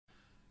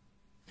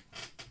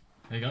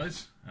Hey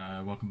guys,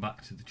 welcome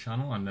back to the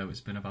channel. I know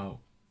it's been about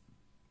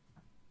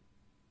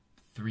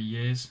 3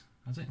 years,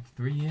 has it?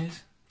 3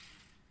 years?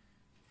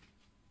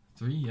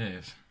 3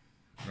 years.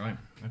 Right,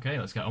 okay,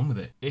 let's get on with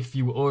it. If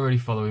you were already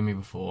following me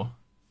before,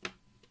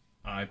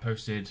 I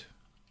posted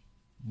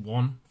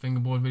one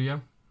fingerboard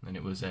video, and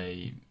it was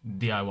a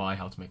DIY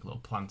how to make a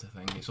little planter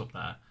thing. It's up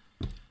there.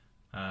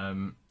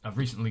 I've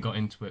recently got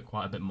into it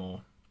quite a bit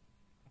more,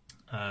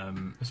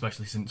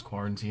 especially since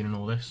quarantine and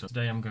all this. So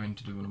today I'm going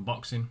to do an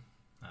unboxing.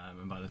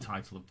 And by the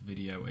title of the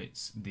video,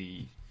 it's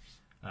the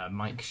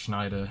Mike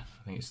Schneider,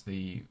 I think it's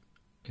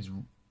his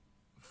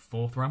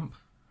fourth ramp,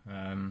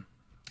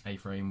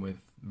 A-frame with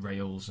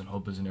rails and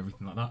hubbers and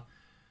everything like that.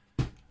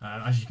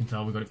 As you can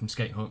tell, we got it from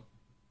skatehut.co.uk.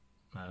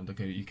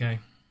 I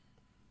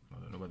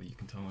don't know whether you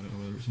can tell, I don't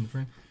know whether it's in the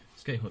frame.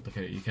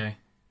 skatehut.co.uk.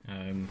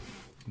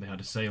 They had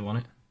a sale on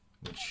it,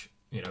 which,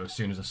 you know, as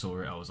soon as I saw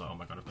it, I was like, oh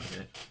my god, I've got to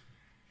get it.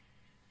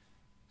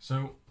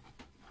 So,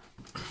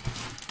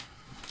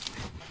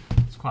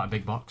 it's quite a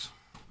big box.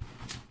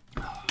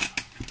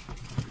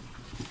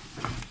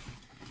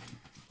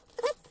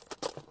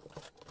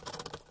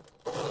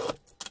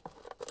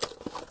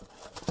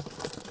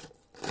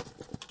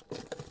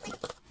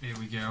 Here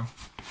we go.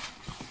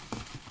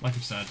 Like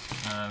I've said,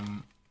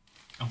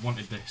 I've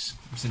wanted this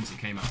since it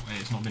came out, and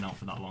it's not been out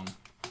for that long.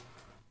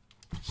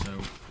 So,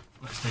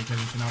 let's take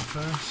everything out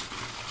first.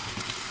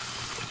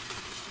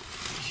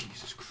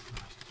 Jesus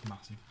Christ, it's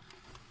massive.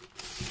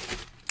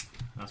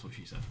 That's what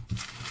she said.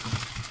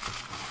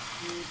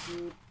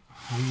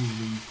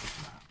 Holy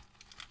crap.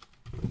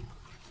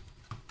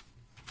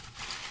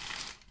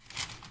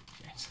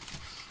 Yes.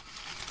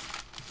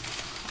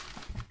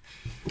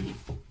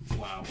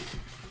 Wow.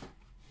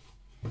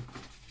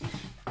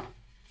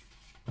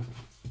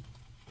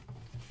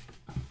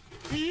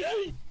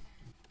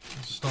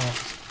 Let's start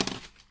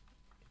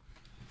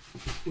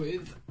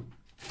with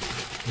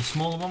the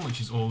smaller one,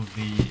 which is all of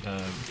the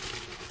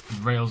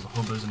rails, the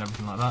hubbers and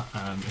everything like that.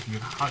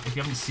 If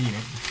you haven't seen it,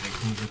 it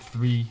comes with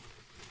 3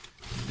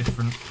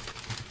 different,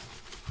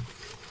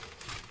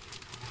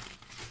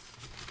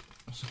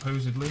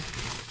 supposedly,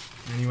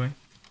 anyway.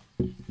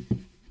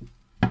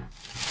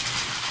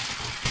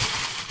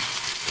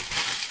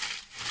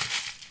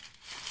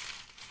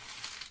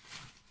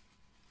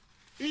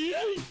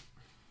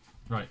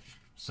 Right,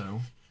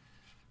 so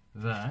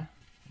there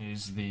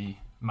is the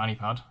mani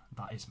pad.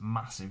 That is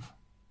massive.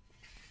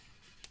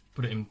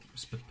 Put it in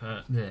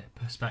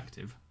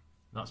perspective,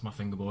 that's my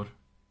fingerboard.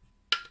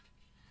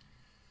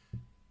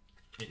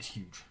 It's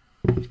huge.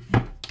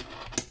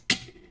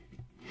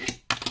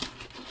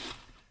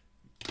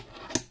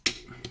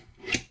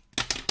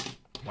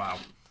 Wow.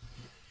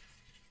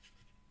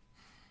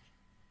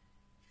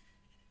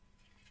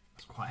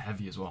 It's quite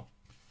heavy as well.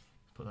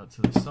 Put that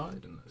to the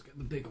side and let's get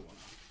the bigger one.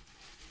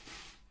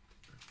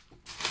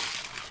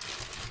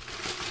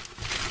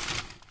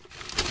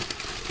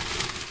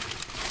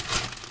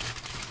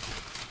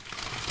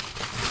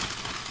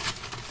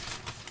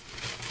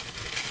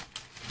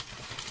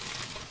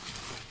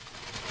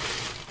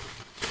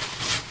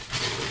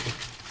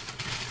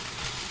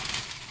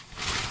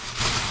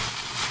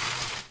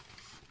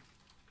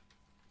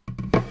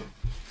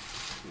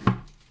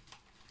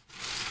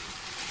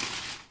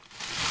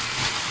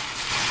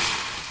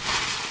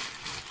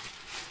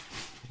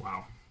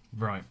 Wow,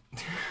 right.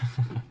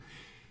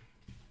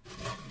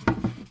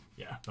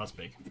 Yeah, that's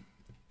big.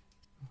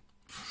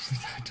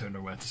 I don't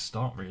know where to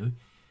start, really.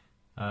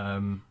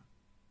 Yeah,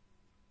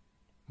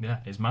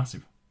 it's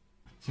massive.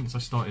 Since I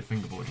started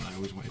fingerboarding, I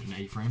always wanted an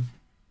A-frame.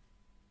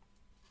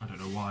 I don't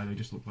know why, they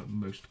just look like the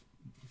most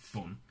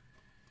fun.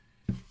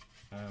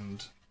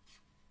 And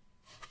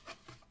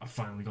I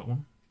finally got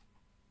one,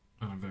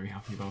 and I'm very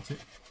happy about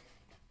it.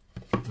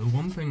 The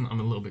one thing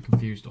I'm a little bit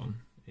confused on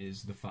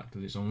is the fact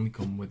that it's only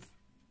come with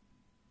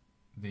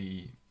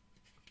the,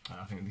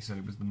 I think they said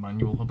it was the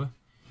manual hubber,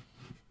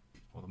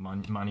 or the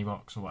mani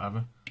box or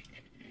whatever,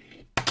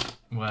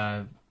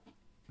 where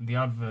the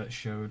advert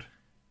showed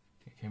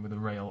it came with a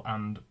rail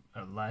and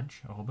a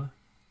ledge, a hubber.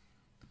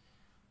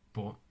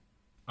 But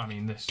I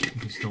mean, this, you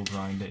can still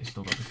grind it, it's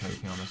still got the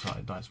coating on the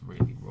side. That's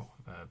really raw,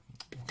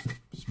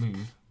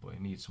 smooth, but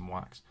it needs some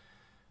wax.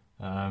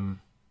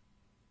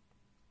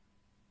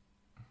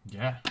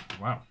 Yeah,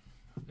 wow,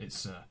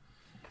 it's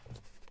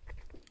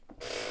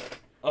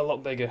a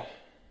lot bigger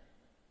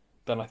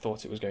than I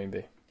thought it was going to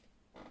be.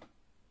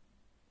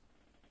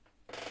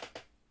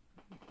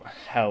 A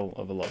hell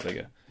of a lot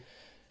bigger.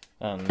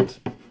 And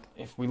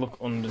if we look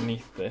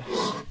underneath this,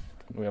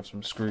 we have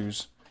some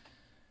screws,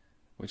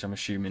 which I'm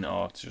assuming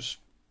are to just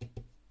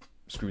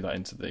screw that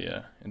into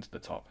the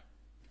top.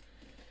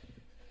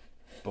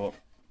 But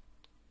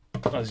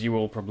as you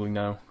all probably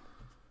know,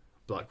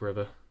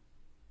 blackriver,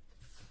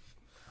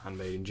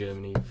 handmade in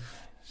Germany,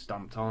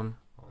 stamped on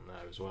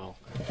there as well.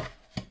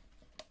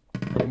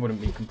 It wouldn't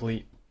be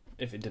complete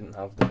if it didn't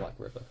have the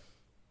blackriver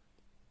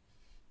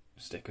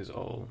stickers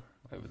all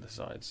over the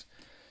sides.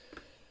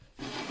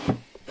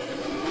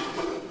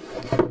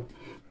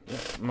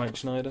 Mike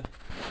Schneider.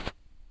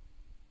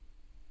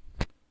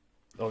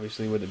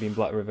 obviously with it being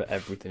Black River,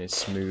 everything is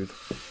smooth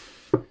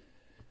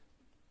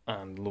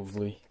and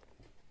lovely.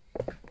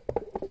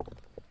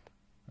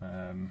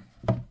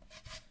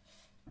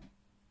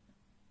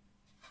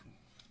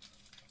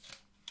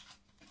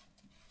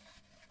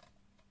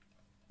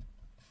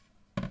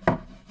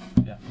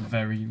 Yeah,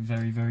 very,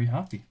 very, very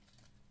happy.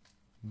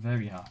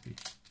 Very happy.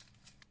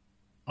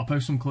 I'll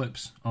post some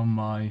clips on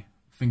my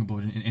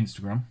fingerboarding in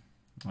Instagram,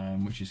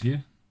 which is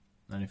here.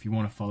 And if you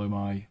want to follow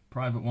my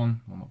private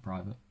one, well, not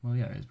private, well,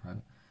 yeah, it is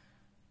private.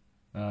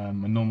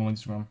 My normal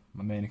Instagram,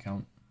 my main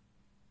account.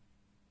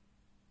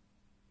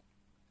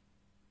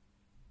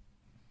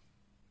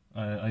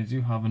 I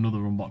do have another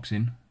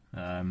unboxing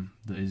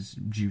that is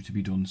due to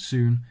be done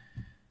soon.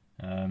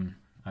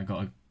 I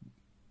got a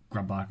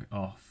grab bag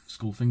of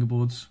school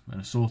fingerboards, an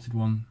assorted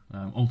one,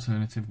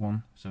 alternative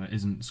one, so it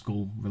isn't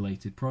school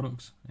related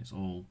products, it's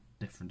all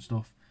different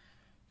stuff.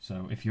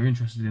 So if you're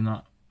interested in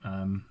that,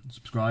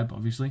 subscribe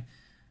obviously,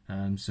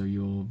 so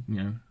you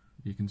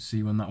can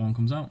see when that one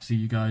comes out. See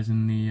you guys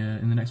in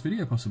the next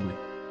video possibly.